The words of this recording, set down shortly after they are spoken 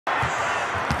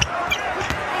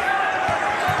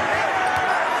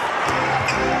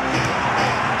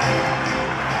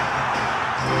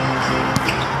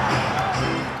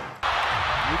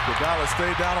Miller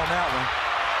stayed down on that one.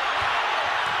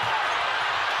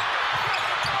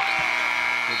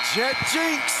 The Jet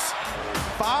jinx.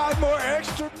 5 more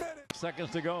extra minutes. Seconds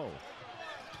to go.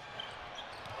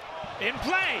 In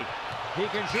play. He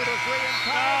can shoot a three and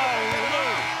tie.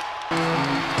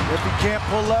 If he can't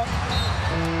pull up.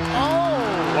 Oh!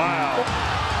 Wow.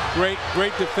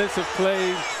 Great defensive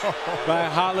plays by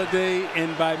Holiday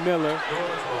and by Miller.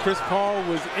 Chris Paul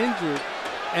was injured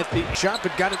at the shot,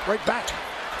 but got it right back.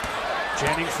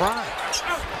 Channing Frye.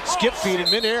 Skip feed in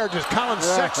midair, just Colin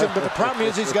Sexton, but the problem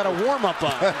is he's got a warm-up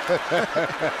on.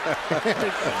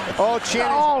 Oh,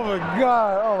 Channing. Oh, my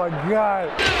God. Oh, my God.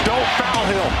 Don't foul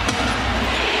him.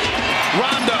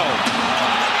 Rondo.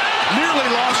 Nearly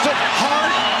lost it.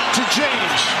 Hard to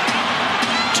James.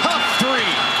 Tough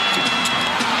three.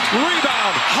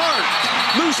 Rebound. Hart.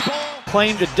 Loose ball.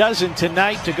 Claimed a dozen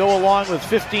tonight to go along with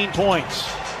 15 points.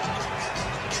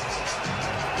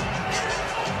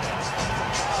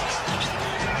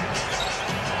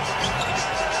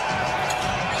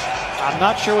 I'm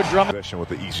not sure what Drummond. With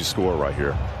the easy score right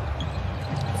here.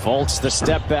 Fultz, the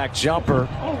step back jumper.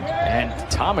 And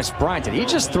Thomas Bryant, did he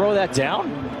just throw that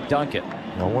down? Dunk it.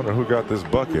 I wonder who got this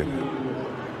bucket.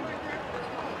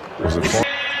 Was it fun?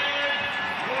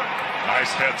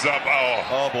 Nice heads up.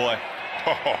 Oh boy.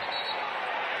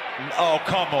 Oh,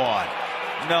 come on.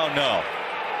 No.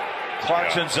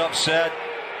 Clarkson's upset.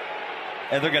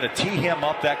 And they're going to tee him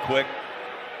up that quick.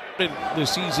 The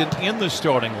season in the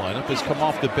starting lineup has come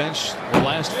off the bench the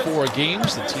last 4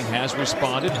 games. The team has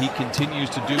responded. He continues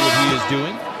to do what he is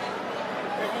doing.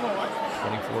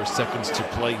 24 seconds to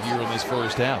play here in this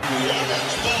first half.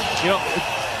 You know,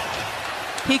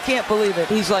 he can't believe it.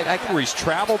 He's like, he's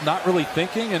traveled, not really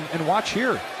thinking, and watch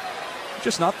here.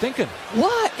 Just not thinking.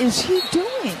 What is he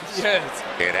doing? Yes.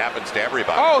 It happens to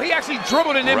everybody. Oh, he actually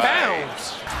dribbled it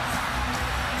inbounds.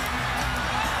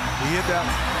 He hit that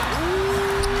one.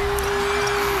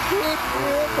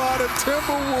 By the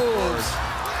Timberwolves.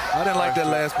 I didn't like that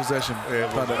last possession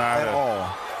at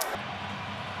all.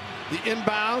 The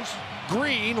inbounds.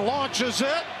 Green launches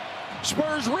it.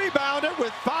 Spurs rebound it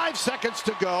with 5 seconds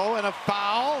to go and a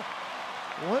foul.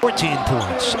 14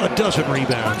 points, a dozen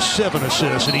rebounds, 7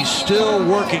 assists, and he's still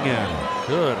working at it.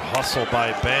 Good hustle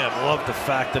by Bam. Love the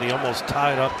fact that he almost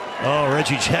tied up. Oh,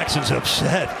 Reggie Jackson's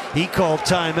upset. He called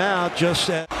timeout just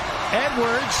at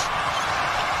Edwards.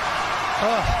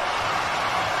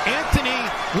 Anthony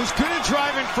was good at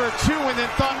driving for a 2 and then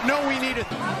thought, no, we need it.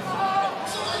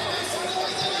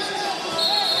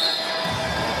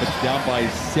 It's down by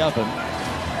 7.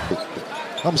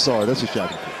 I'm sorry, that's a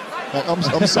shot. I'm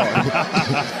sorry.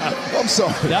 I'm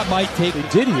sorry. That might take a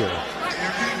did here.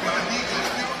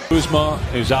 Kuzma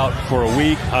is out for a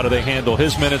week. How do they handle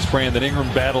his minutes? Brandon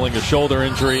Ingram battling a shoulder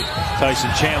injury. Tyson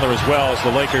Chandler as well as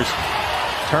the Lakers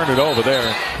turn it over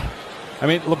there. I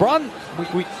mean, LeBron,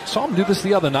 we saw him do this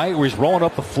the other night where he's rolling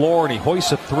up the floor and he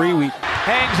hoists a 3.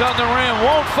 Hangs on the rim,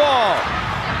 won't fall.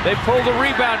 They pull the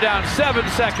rebound down, 7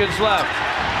 seconds left.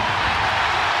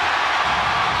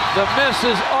 The miss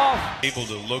is off. Able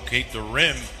to locate the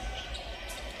rim.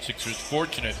 Sixers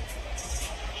fortunate.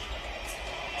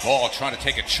 Ball trying to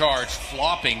take a charge,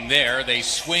 flopping there. They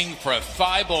swing for a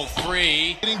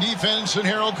 5-0-3. Defense, and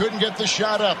Harrell couldn't get the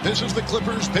shot up. This is the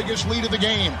Clippers' biggest lead of the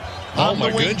game. On the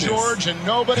wing, George, and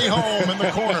nobody home in the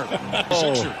corner.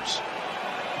 Sixers.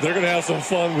 They're going to have some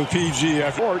fun with PG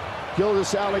after.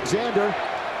 Gilgeous Alexander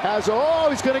has,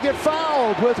 he's going to get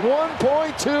fouled with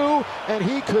 1.2, and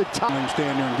he could tie.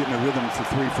 Stand there and getting a rhythm for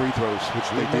 3 free throws, which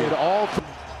they did. All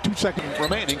 2 seconds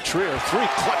remaining. Trier, 3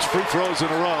 clutch free throws in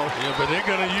a row. Yeah, but they're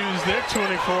going to use their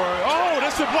 24. Oh,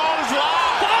 the ball is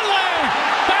live. Volley!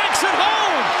 Banks it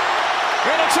home!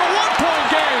 And it's a 1-point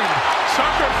game.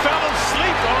 Tucker fell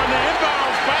asleep on the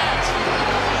inbound pass.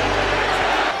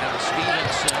 And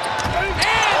Stevenson. And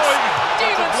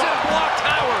Stevenson blocked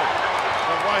Howard.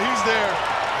 But while he's there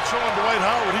showing Dwight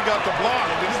Howard, he got the block.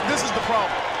 I mean, this is the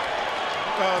problem.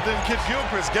 Then Kid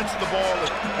Gilchrist gets the ball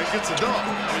and gets a dunk.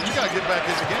 I mean, you got to get back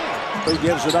in the game. He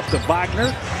gives it up to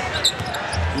Wagner.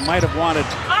 He might have wanted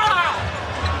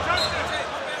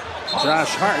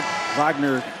Josh Hart.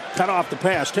 Wagner cut off the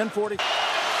pass. 10:40.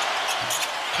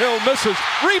 Hill misses.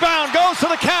 Rebound goes to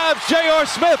the Cavs. J.R.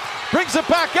 Smith brings it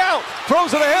back out.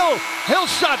 Throws it to Hill. Hill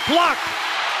shot blocked.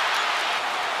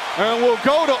 And we'll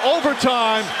go to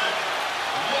overtime.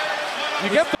 You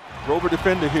get the Rover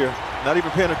defender here. Not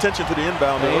even paying attention to the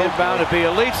inbound. The inbound to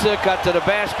Bielitsa, got to the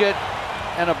basket,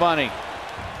 and a bunny.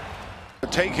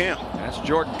 Take him. That's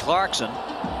Jordan Clarkson.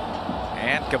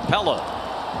 And Capella.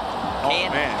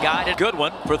 Guided. Good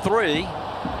one for 3.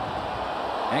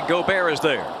 And Gobert is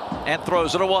there. and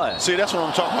throws it away. See, that's what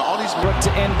I'm talking about. All these Westbrook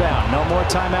to inbound. No more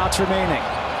timeouts remaining.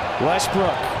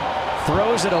 Westbrook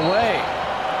throws it away.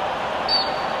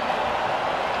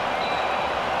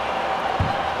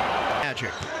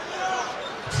 Magic.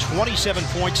 27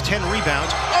 points, 10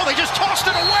 rebounds. Oh, they just tossed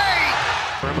it away!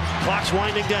 Clock's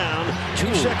winding down.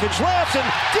 2 seconds left, and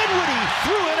Dinwiddie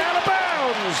threw it out of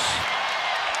bounds.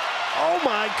 Oh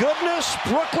my goodness!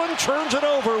 Brooklyn turns it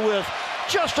over with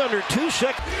just under 2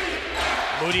 seconds.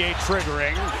 Moutier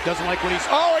triggering. Doesn't like what he's.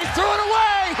 Oh, he threw it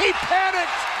away! He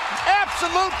panicked!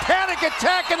 Absolute panic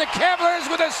attack, and the Cavaliers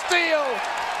with a steal.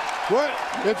 What?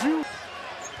 If you.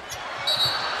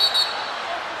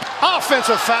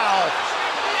 Offensive foul.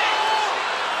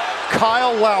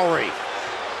 Kyle Lowry.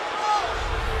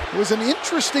 It was an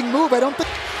interesting move. I don't think.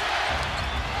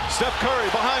 Steph Curry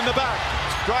behind the back.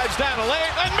 Drives down a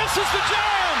lane and misses the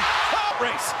jam.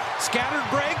 Race. Scattered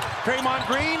break. Draymond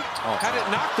Green had it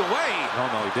knocked away. No,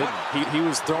 he didn't. He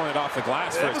was throwing it off the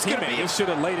glass for his teammate. He should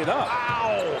have laid it up.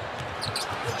 Ow.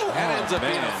 That ends up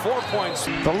being a 4 points.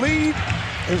 The lead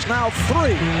is now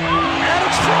 3. And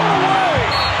it's thrown away.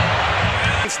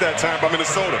 It's that time by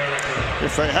Minnesota.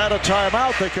 If they had a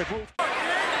timeout, they could move.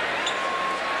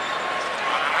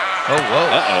 Oh, whoa.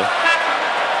 Uh-oh.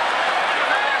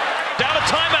 Down to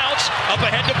timeouts, up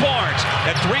ahead to Barnes.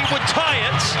 And 3 would tie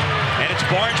it. And it's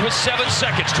Barnes with 7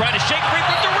 seconds. Trying to shake free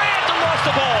from Durant and lost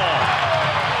the ball.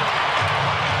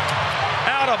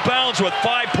 Out of bounds with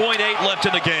 5.8 left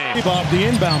in the game. Bob, the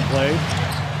inbound play.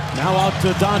 Now out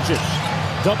to Doncic.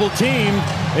 Double team.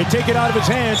 They take it out of his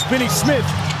hands. Finney Smith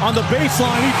on the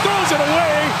baseline. He throws it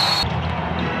away.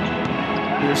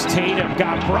 Here's Tatum.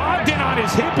 Got Brogdon on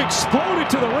his hip. Exploded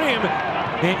to the rim.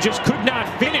 And just could not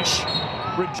finish.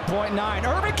 0.9.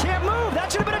 Irving can't move.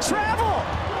 That should have been a travel.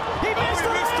 He missed the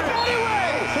layup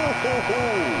anyway.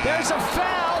 There's a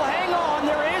foul. Hang on.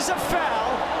 There is a foul.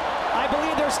 I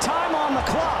believe there's time on the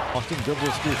clock. Boston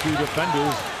dribbles through 3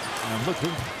 defenders. And look who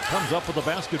comes up with the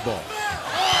basketball.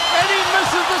 And he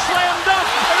misses the slam dunk.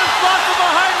 And it's blocked from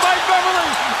behind by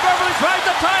Beverly. Beverly tried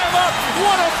to tie him up.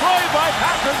 What a play by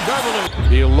Patrick Beverly.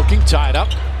 Beal looking tied up.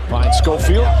 Finds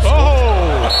Schofield.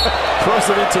 Oh! Throws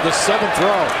it into the 7th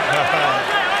row.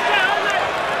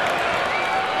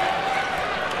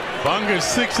 Bunga's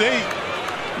 6'8".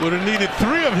 Would have needed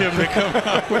 3 of him to come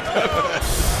out with that.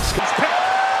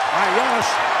 Giannis.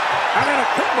 And then a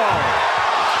quick ball.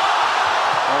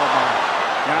 Oh my.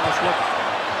 Giannis looking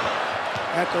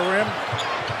at the rim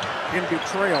in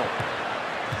betrayal.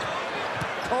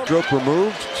 Stroke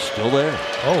removed. Still there.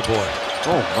 Oh boy.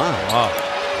 Oh my. Wow.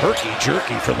 Herky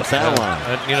jerky from the foul line.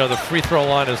 And you know, the free throw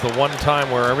line is the one time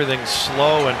where everything's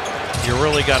slow and you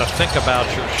really got to think about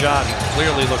your shot. He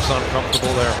clearly looks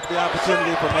uncomfortable there. The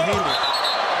opportunity for Mahinmi.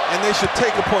 And they should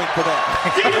take a point for that.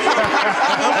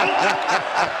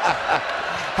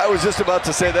 I was just about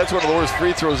to say that's one of the worst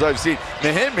free throws I've seen.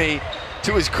 Mahinmi,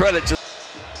 to his credit, just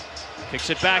Kicks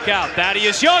it back out.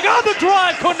 Thaddeus Young on the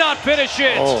drive, could not finish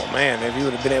it. Oh man, if he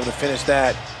would have been able to finish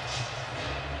that.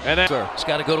 And then He's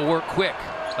got to go to work quick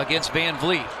against Van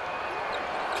Vliet.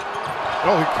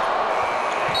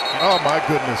 Oh my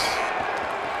goodness.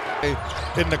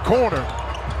 In the corner.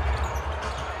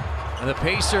 And the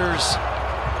Pacers.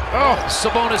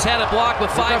 Sabonis had it blocked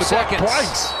with 5 seconds.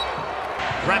 Twice.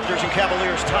 Raptors and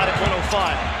Cavaliers tied at 105.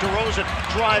 DeRozan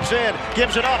drives in,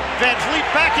 gives it up. Van Vliet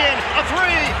back in, a 3.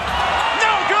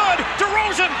 No good.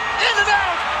 DeRozan in and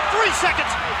out. 3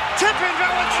 seconds. Tip in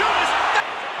Valanciunas.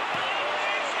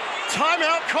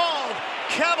 Timeout called.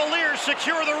 Cavaliers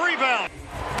secure the rebound.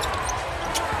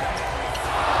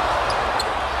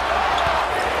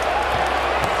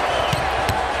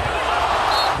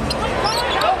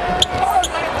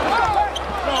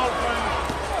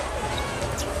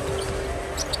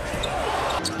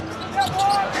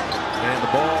 And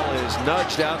the ball is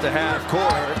nudged out to half court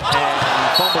and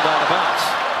fumbled out of bounds.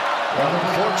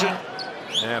 Unfortunate.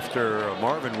 After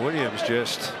Marvin Williams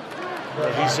just.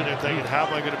 He's sitting there thinking, how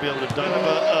am I going to be able to dunk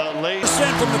a late?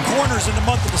 Sent from the corners in the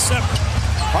month of December.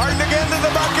 Harden again to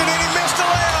the bucket, and he missed a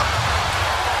layup.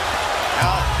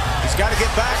 Now, he's got to get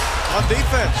back on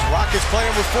defense. Rockets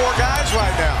playing with 4 guys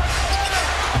right now.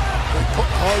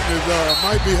 Harden is,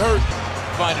 might be hurt.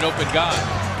 Find an open guy.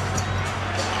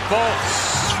 Fultz.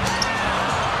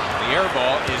 The air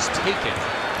ball is taken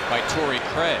by Torrey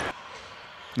Craig.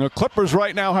 The Clippers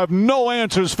right now have no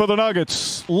answers for the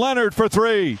Nuggets. Leonard for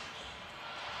 3.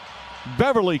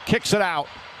 Beverly kicks it out.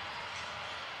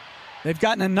 They've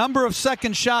gotten a number of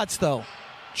second shots, though.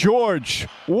 George,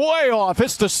 way off.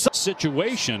 It's the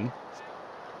situation.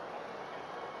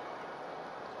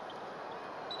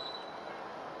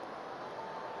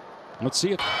 Let's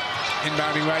see it.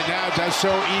 Inbounding right now, does so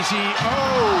easy.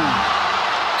 Oh!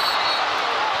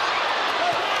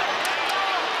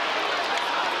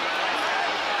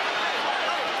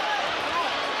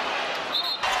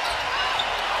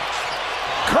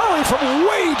 Curry from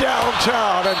way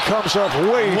downtown and comes up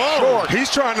way short. He's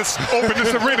trying to open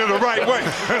this arena the right way.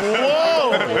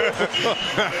 Whoa!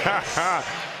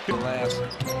 The last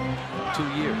 2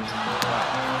 years. Wow.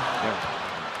 Yeah.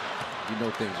 You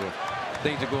know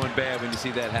things are going bad when you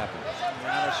see that happen.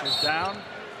 Giannis is down.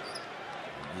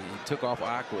 He took off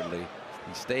awkwardly.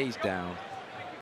 He stays down.